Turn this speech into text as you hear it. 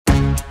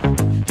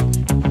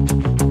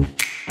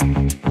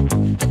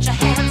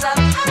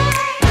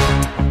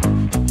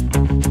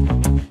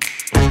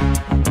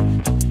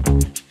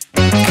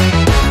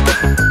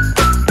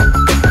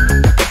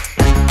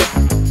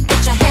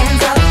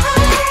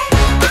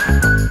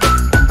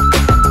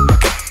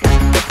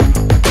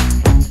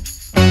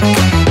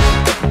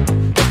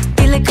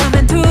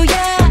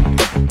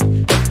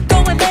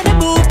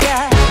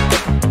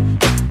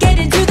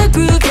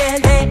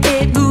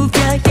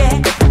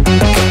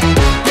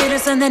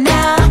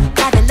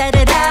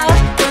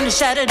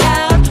shout it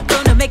out,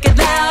 gonna make it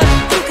loud.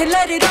 You can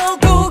let it all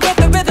go, get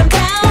the rhythm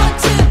down. 1,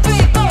 2, 3,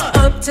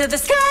 4, up to the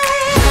sky.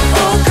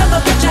 Oh, come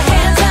on, put your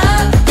hands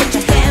up, put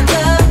your hands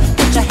up,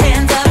 put your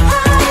hands up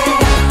high.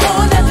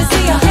 Oh, let me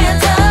see your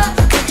hands up,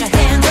 put your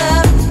hands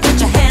up, put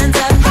your hands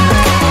up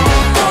high.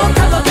 Oh,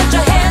 come on, put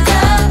your hands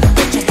up,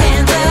 put your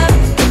hands up,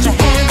 put your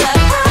hands up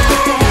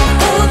high.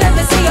 Oh, let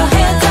me see your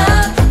hands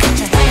up, put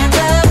your hands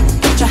up,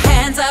 put your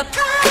hands up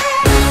high.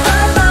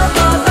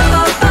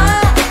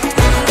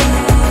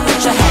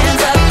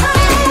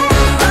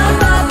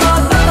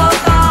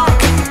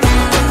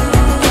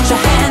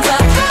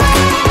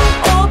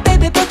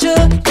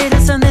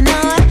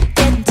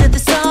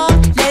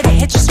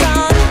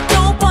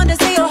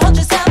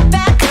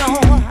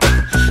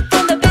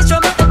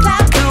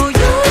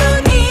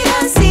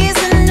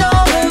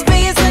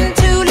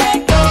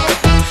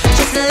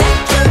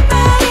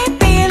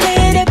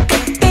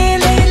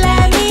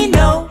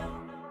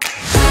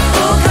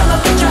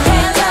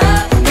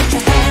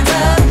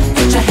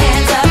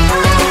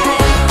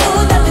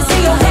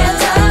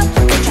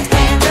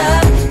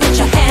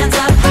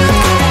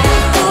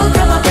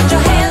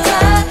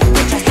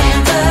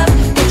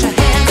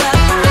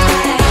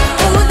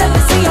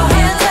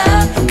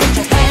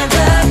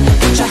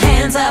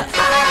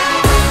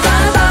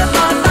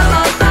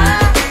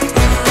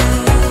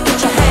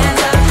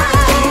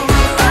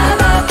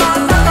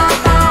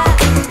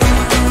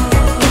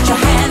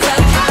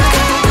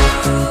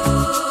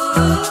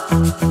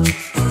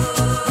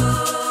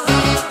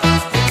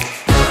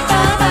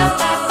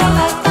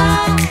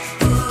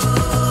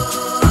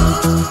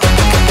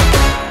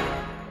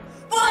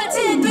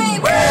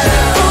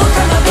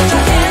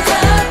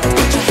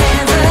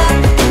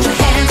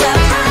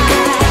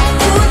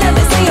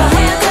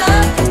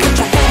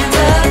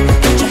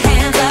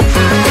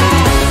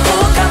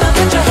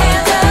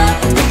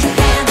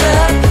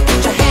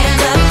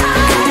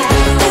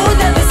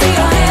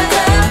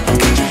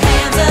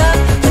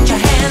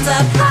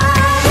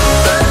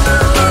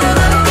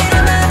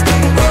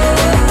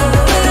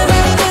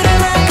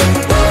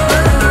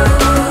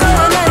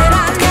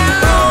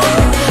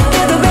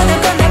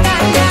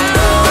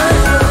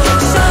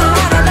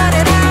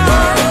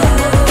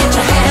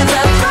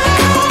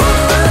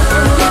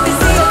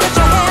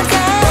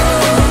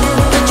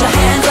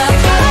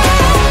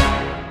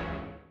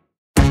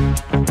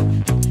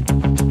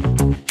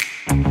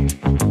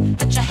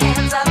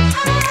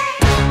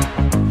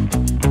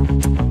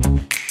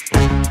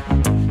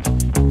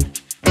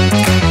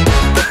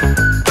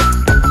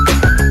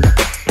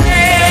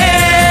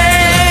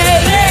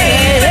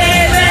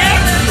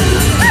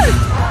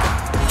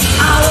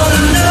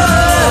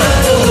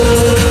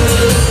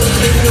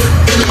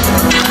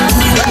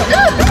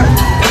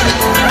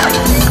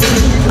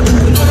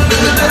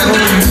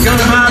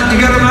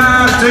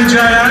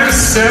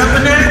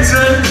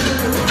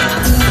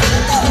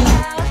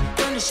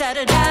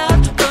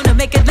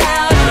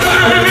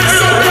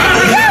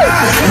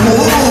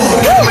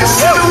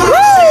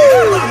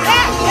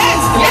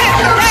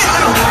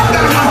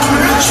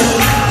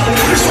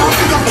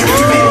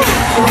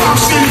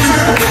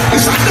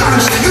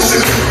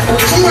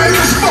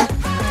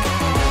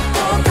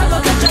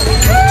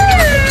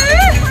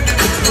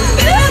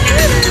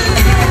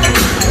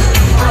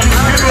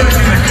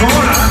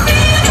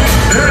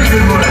 Very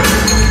good work.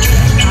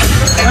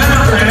 Well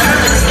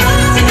done,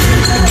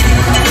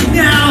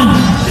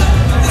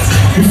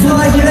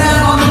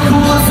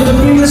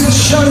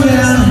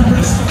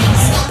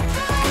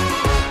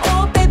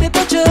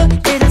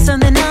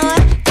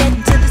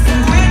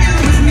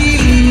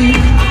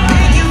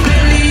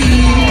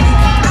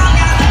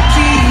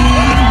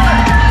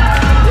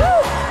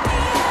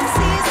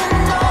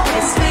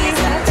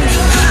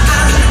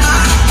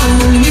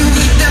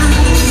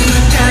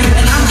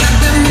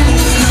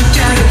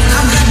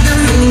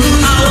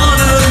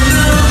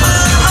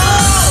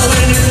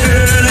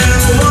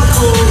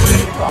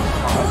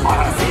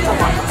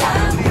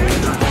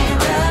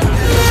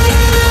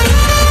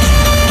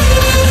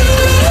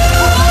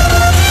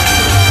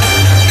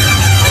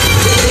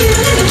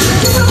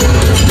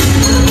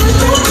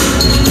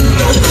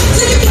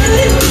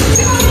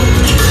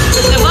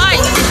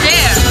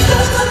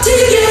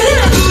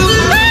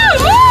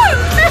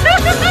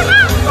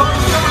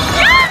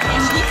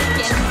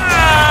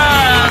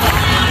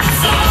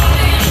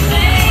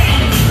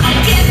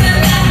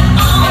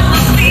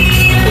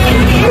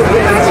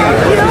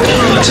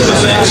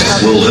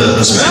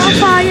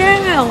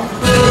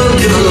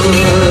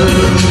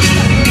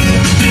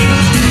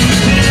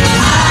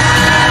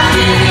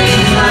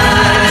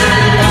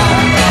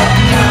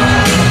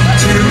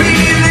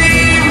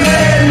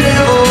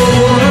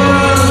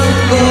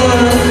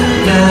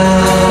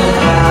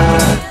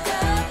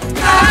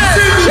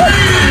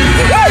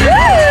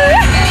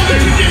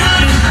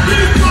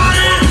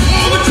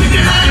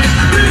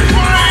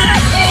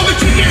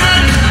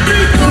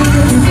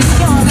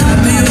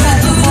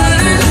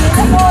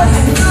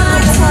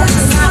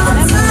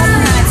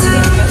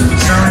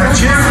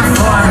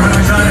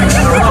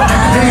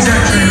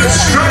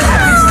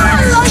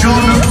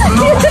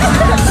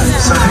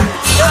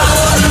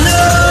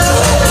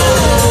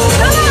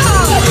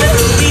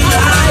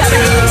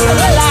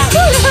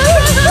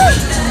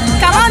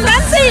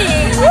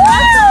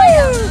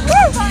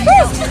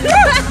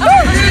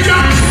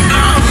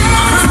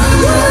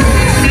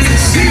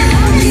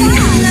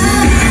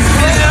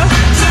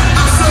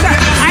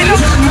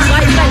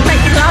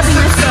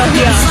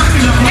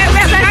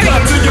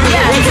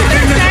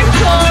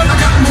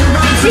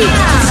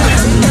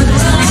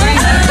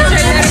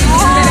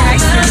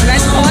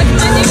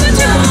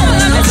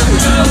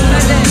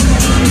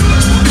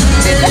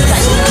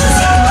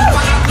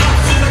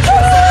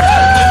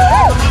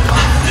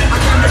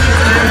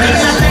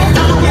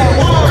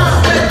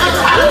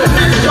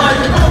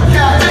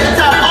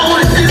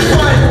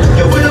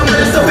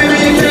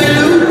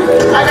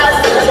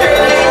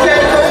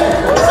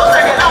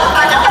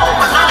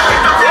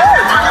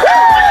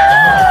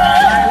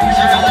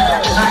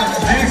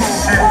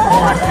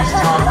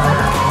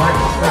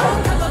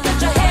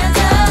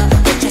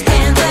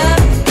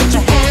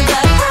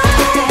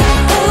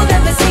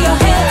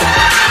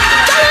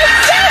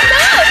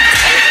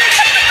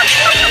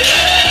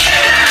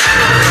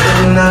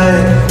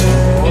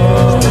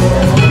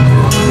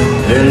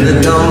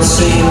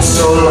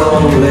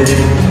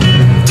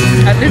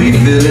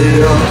 get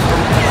it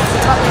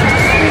on.